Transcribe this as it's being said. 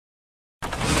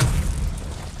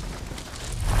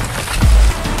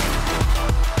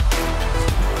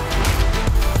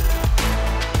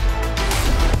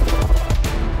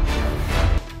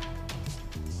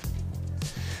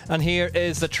And here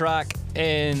is the track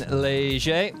in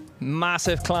Liège.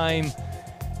 Massive climb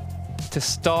to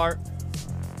start.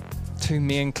 Two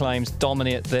main climbs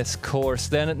dominate this course.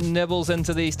 Then it nibbles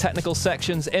into these technical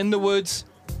sections in the woods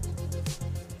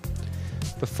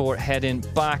before heading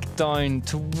back down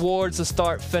towards the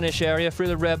start-finish area through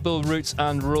the Red Bull routes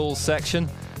and rolls section.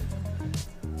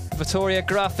 Vittoria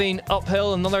Graphene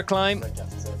uphill, another climb.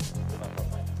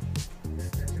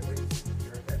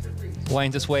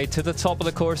 Winds its way to the top of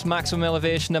the course, maximum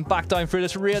elevation, and back down through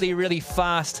this really, really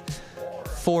fast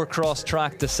 4-cross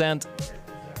track descent.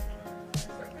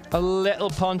 A little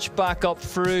punch back up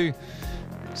through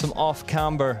some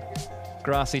off-camber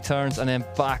grassy turns, and then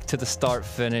back to the start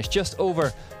finish, just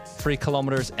over 3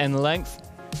 kilometers in length.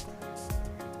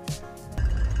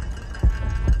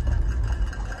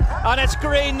 And it's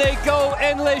green, they go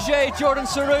in Liège. Jordan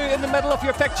Sarrou in the middle of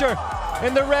your picture.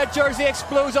 In the red jersey,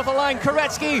 explodes off the line.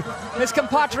 Koretsky, his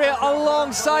compatriot,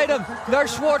 alongside him.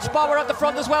 There's Schwarzbauer at the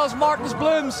front as well as Martens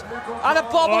Blooms. And a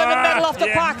bubble in the middle of the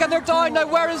pack, and they're down now.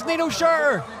 Where is Nino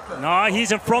Schurter? No,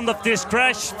 he's in front of this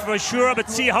crash for sure, but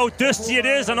see how dusty it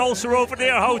is, and also over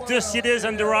there how dusty it is,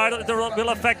 and the rider will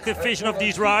affect the vision of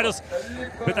these riders.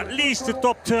 But at least the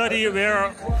top 30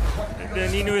 where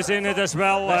Nino is in it as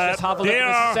well. Let's just have a look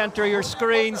at the center of your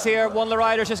screens here. One of the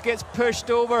riders just gets pushed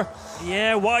over.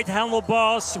 Yeah, white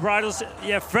handlebars, riders,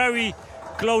 yeah, very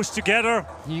close together.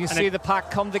 You can see the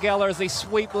pack come together as they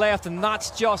sweep left, and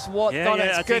that's just what done it.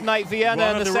 It's Good Night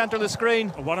Vienna in the center of the screen.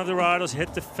 One of the riders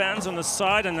hit the fence on the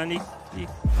side, and then he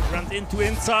ran into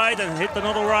inside and hit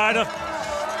another rider.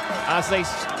 As they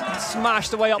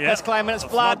smashed away up this climb, and it's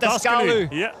Vlad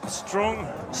Dascalu. Yeah, strong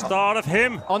start of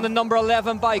him. On the number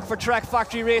 11 bike for Trek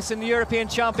Factory Racing, the European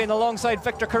champion, alongside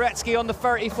Victor Koretsky on the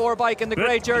 34 bike in the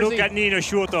grey jersey. Look at Nino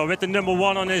Schurter with the number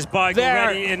 1 on his bike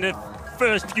already in the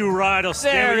first few riders.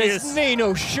 There he is.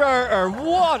 Nino Schurter.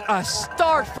 What a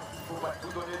start.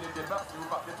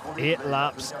 8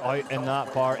 laps out in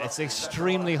that bar. It's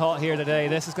extremely hot here today.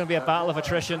 This is going to be a battle of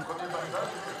attrition.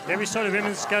 Yeah, we saw the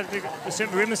women's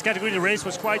category. The race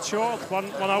was quite short,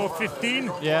 1 hour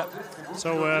 15. Yeah.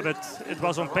 So, but it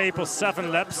was on paper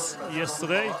 7 laps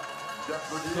yesterday.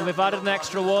 So they've added an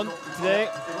extra one today.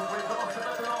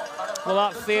 Will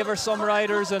that favour some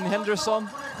riders and hinder some?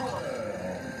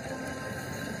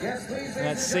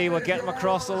 Let's see, we'll get them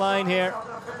across the line here.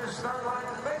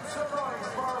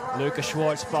 Luca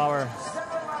Schwarzbauer.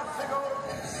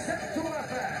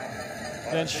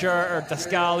 Then Schurter,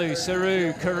 Dascalu,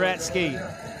 Sarrou, Koretsky,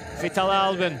 Vital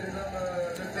Albin.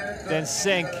 Then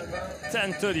Sink.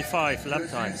 10:35 lap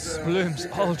times. Blooms,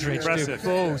 Aldridge,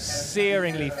 Dubois,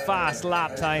 searingly fast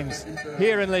lap times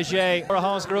here in Liège. Or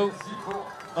Hansgrohe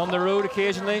on the road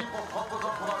occasionally,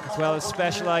 as well as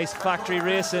specialised factory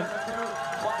racing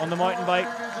on the mountain bike.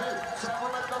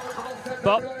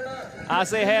 But as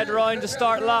they head round to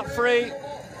start lap 3,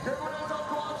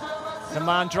 the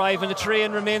man driving the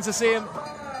train remains the same.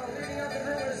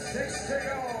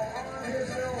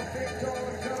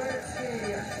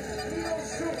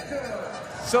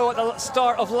 So at the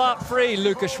start of lap 3,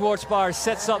 Luca Schwarzbauer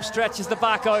sits up, stretches the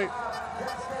back out.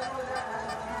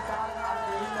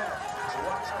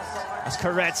 As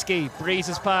Koretsky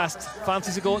breezes past,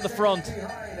 fancies to go at the front.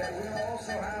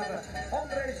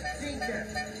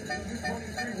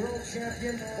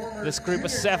 This group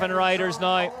of 7 riders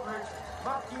now,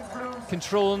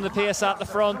 controlling the pace at the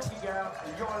front.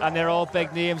 And they're all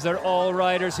big names. They're all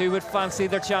riders who would fancy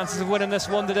their chances of winning this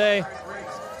one today.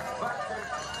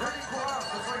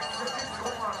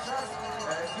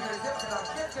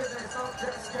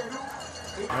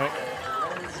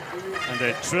 And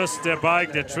they trust their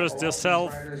bike, they trust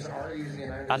themselves.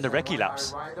 And the recce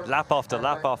laps, lap after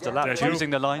lap after lap,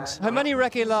 choosing the lines. How many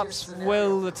recce laps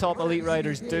will the top elite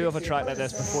riders do of a track like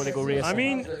this before they go racing? I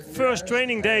mean, first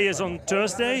training day is on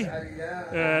Thursday.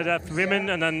 That women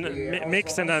and then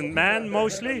mixed and then men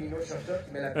mostly.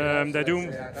 They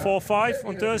do 4 or 5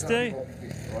 on Thursday.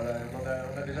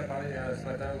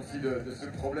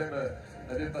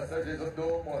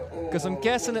 Because I'm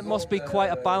guessing it must be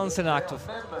quite a balancing act of,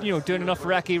 you know, doing enough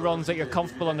recce runs that you're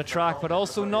comfortable on the track, but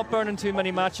also not burning too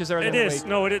many matches early in the week. It is,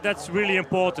 no, that's really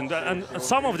important. And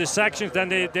some of the sections, then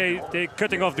they're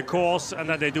cutting off the course, and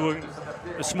then they're doing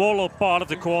a smaller part of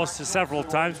the course several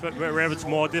times, but where it's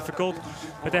more difficult.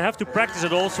 But they have to practice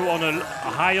it also on a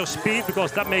higher speed,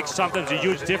 because that makes sometimes a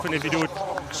huge difference if you do it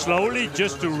slowly,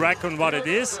 just to reckon what it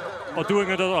is, or doing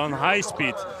it on high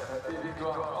speed.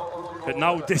 But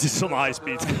now this is some high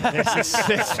speed. This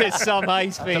is some high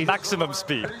speed. The maximum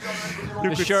speed. You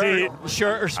could see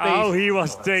Schurter speed. How he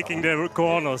was taking the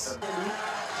corners.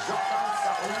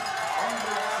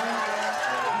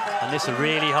 And And this is a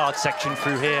really hard section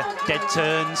through here. Dead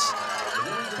turns,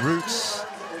 roots.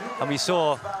 And we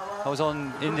saw, I was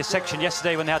in this section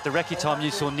yesterday when they had the recce time,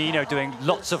 you saw Nino doing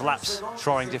lots of laps,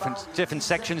 trying different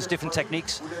sections, different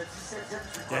techniques.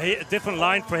 Yeah, a different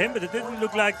line for him, but it didn't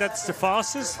look like that's the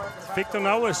fastest. Victor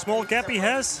now, a small gap he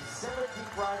has.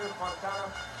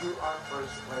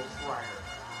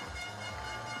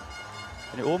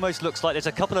 And it almost looks like there's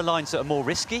a couple of lines that are more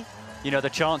risky. You know, the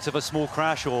chance of a small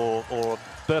crash or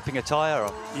burping a tyre.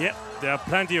 Yeah, there are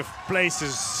plenty of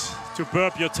places to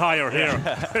burp your tyre here.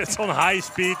 It's on high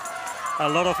speed, a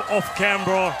lot of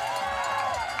off-camber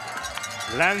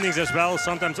landings as well,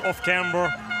 sometimes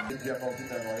off-camber.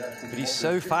 But he's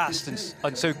so fast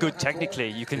and so good technically.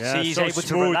 You can see he's so able smooth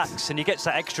to relax, and he gets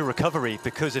that extra recovery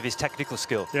because of his technical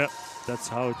skill. Yeah, that's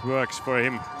how it works for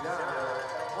him.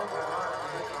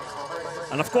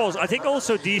 And of course, I think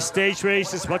also these stage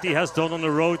races, what he has done on the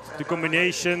road, the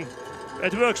combination,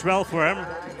 it works well for him.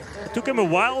 It took him a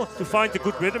while to find the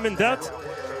good rhythm in that,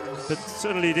 but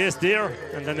certainly it is there,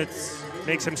 and then it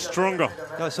makes him stronger.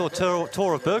 I saw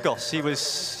Tour of Burgos. He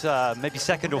was maybe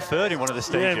second or third in one of the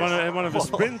stages. Yeah, in one of the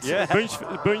sprints,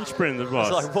 bunch sprint it was.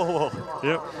 It's like, whoa.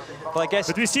 Yeah.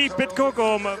 But we see Pidcock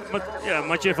or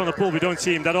Mathieu van der Poel, we don't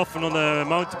see him that often on the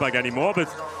mountain bike anymore, but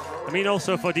I mean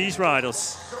also for these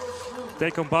riders,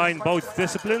 they combine both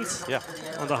disciplines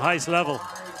on the highest level.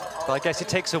 But I guess it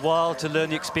takes a while to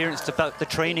learn the experience about the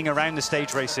training around the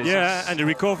stage races. Yeah, and the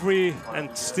recovery,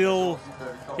 and still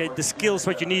the skills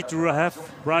what you need to have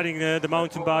riding the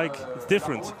mountain bike. It's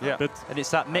different. Yeah, and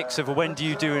it's that mix of when do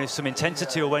you do some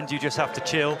intensity or when do you just have to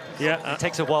chill. Yeah, it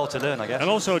takes a while to learn, I guess. And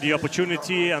also the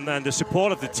opportunity and then the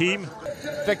support of the team.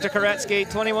 Victor Koretsky,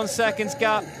 21 seconds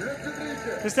gap.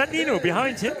 Is that Nino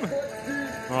behind him?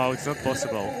 Oh, it's not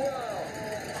possible.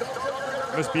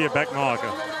 Must be a back marker.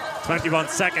 21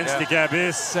 seconds the gap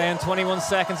is. Saying 21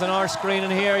 seconds on our screen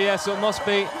in here, yes, so it must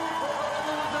be.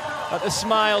 But the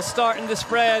smile starting to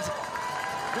spread.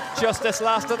 Just this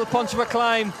last little punch of a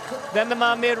climb. Then the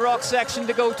man-made rock section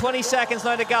to go. 20 seconds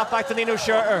now to gap back to Nino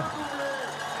Schurter.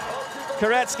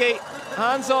 Koretsky,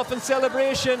 hands off in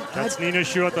celebration. That's Nino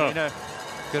Schurter. Nino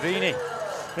Guerini.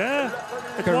 Yeah.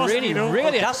 Guerini,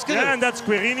 really? Yeah, and that's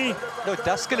Guerini. No,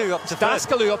 Daskalou up to third.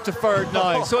 Daskalou up to third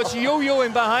now. So it's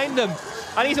yo-yoing behind him.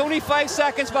 And he's only 5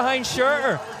 seconds behind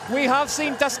Schurter. We have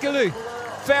seen Daskalou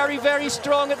very, very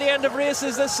strong at the end of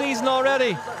races this season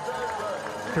already.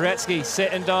 Koretsky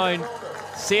sitting down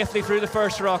safely through the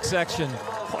first rock section.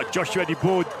 Oh, Joshua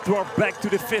Debout dropped back to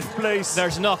the 5th place.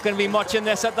 There's not going to be much in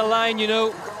this at the line, you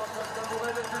know.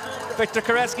 Victor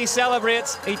Koretsky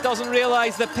celebrates. He doesn't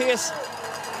realise the pace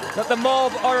that the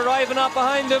mob are arriving at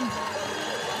behind him.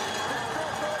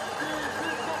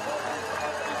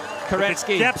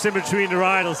 Koretsky. The gaps in between the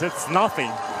riders, it's nothing.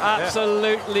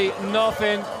 Absolutely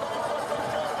nothing.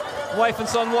 Wife and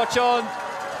son watch on.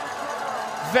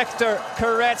 Victor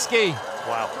Koretsky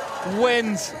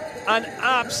wins an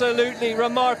absolutely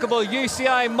remarkable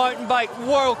UCI mountain bike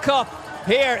World Cup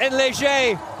here in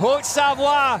Léger, Haute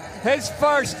Savoie. His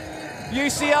first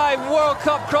UCI World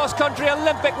Cup cross-country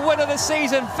Olympic win of the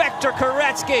season. Victor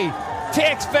Koretsky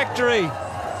takes victory.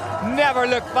 Never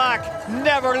looked back,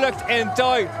 never looked in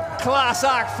doubt. Class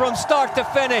act from start to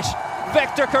finish.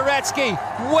 Victor Koretsky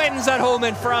wins at home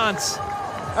in France.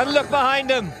 And look behind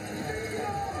him.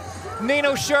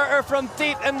 Nino Schurter from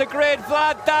deep in the grid.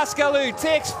 Vlad Daskalou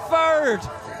takes third.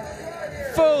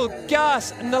 Full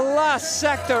gas in the last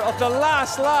sector of the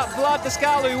last lap. Vlad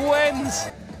Daskalou wins.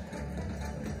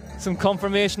 Some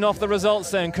confirmation of the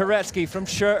results then. Koretsky from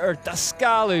Schurter.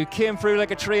 Daskalou came through like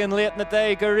a train late in the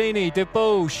day. Guerini,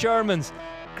 Debout, Shermans,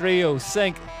 Griot,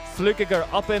 Sink, Flukiger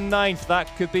up in 9th.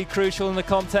 That could be crucial in the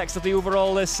context of the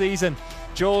overall this season.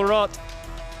 Joel Rott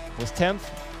was 10th.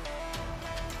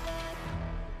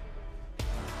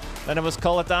 Then it was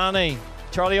Coladani.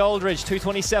 Charlie Aldridge,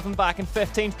 227 back in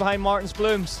 15th behind Martins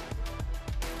Blooms.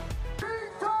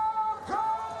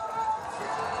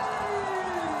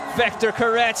 Victor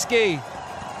Koretsky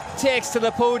takes to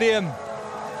the podium.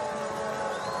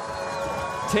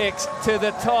 Takes to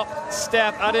the top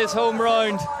step at his home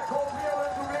round.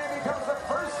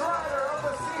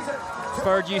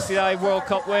 Third UCI World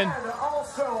Cup win.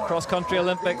 Cross-country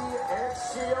Olympic.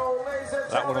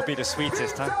 That one will be the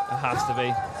sweetest, huh? It has to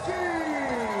be.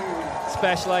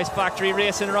 Specialized factory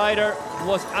racing rider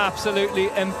was absolutely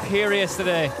imperious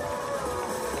today.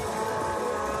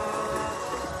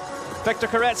 Victor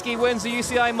Koretsky wins the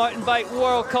UCI Mountain Bike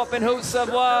World Cup in Haute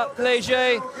Savoie,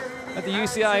 Léger, at the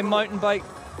UCI Mountain Bike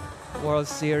World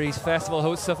Series Festival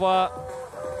Haute Savoie.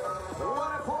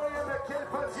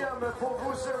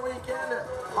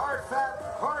 Hard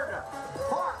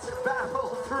fought battle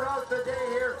throughout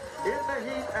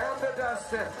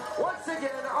Once again,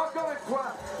 encore une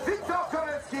fois, Victor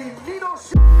Kolenski, Nino.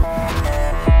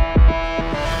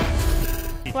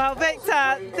 Well,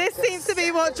 Victor, this seems to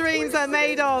be what dreams are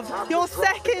made of. Your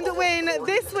second win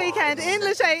this weekend in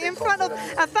Leger in front of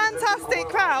a fantastic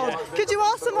crowd. Could you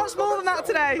ask for much more than that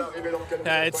today?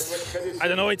 Yeah, I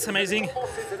don't know, it's amazing.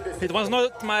 It was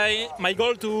not my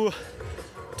goal to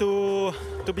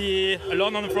be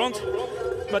alone on the front,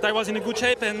 but I was in a good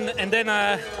shape, and then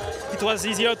it was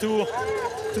easier to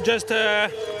just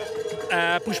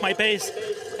push my pace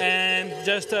and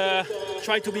just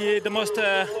try to be the most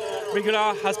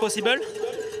regular as possible,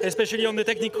 especially on the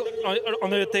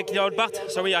technical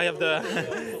part. Sorry, I have the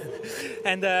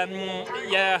and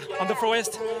yeah, on the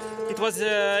forest it was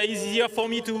easier for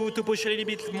me to push a little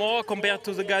bit more compared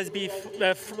to the guys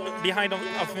behind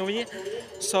of me.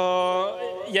 So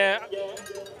yeah,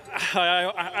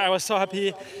 I was so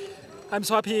happy. I'm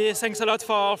so happy. Thanks a lot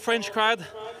for French crowd.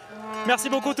 Merci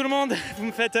beaucoup tout le monde. Vous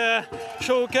me faites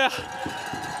chaud au cœur.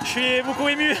 Je suis beaucoup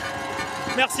ému.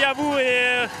 Merci à vous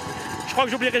et je crois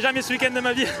que j'oublierai jamais ce week-end de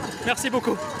ma vie. Merci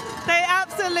beaucoup. They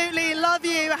absolutely love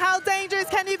you. How dangerous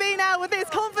can you be now with this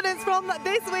confidence from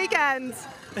this weekend?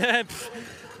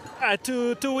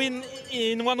 To win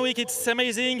in 1 week, it's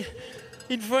amazing.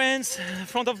 In France, in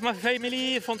front of my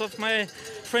family, in front of my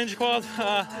French crowd,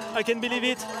 I can't believe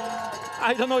it.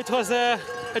 I don't know, it was a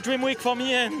dream week for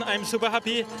me and I'm super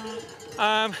happy.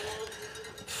 I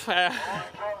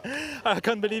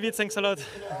can't believe it, thanks a lot.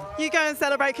 You go and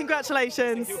celebrate,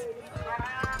 congratulations.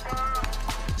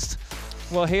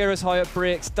 Well, here is how it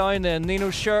breaks down then. Nino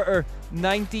Schurter,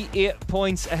 98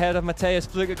 points ahead of Matthias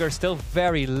Flukiger. Still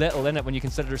very little in it when you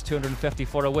consider there's 250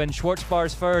 for a win.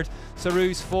 Schwarzbar's third,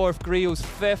 Sarou's fourth, Griot's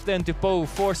fifth, then Dubois,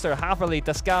 Forster, Haverly,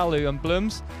 Dascalu and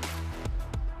Blooms.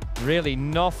 Really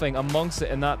nothing amongst it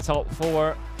in that top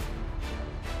four,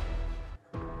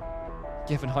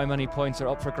 given how many points are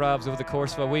up for grabs over the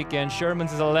course of a weekend.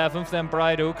 Sherman's is 11th, then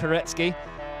Brido, Koretsky,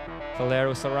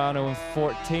 Valero, Serrano in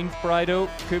 14th, Brido,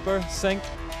 Cooper, Sink,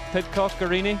 Pidcock,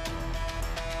 Guarini.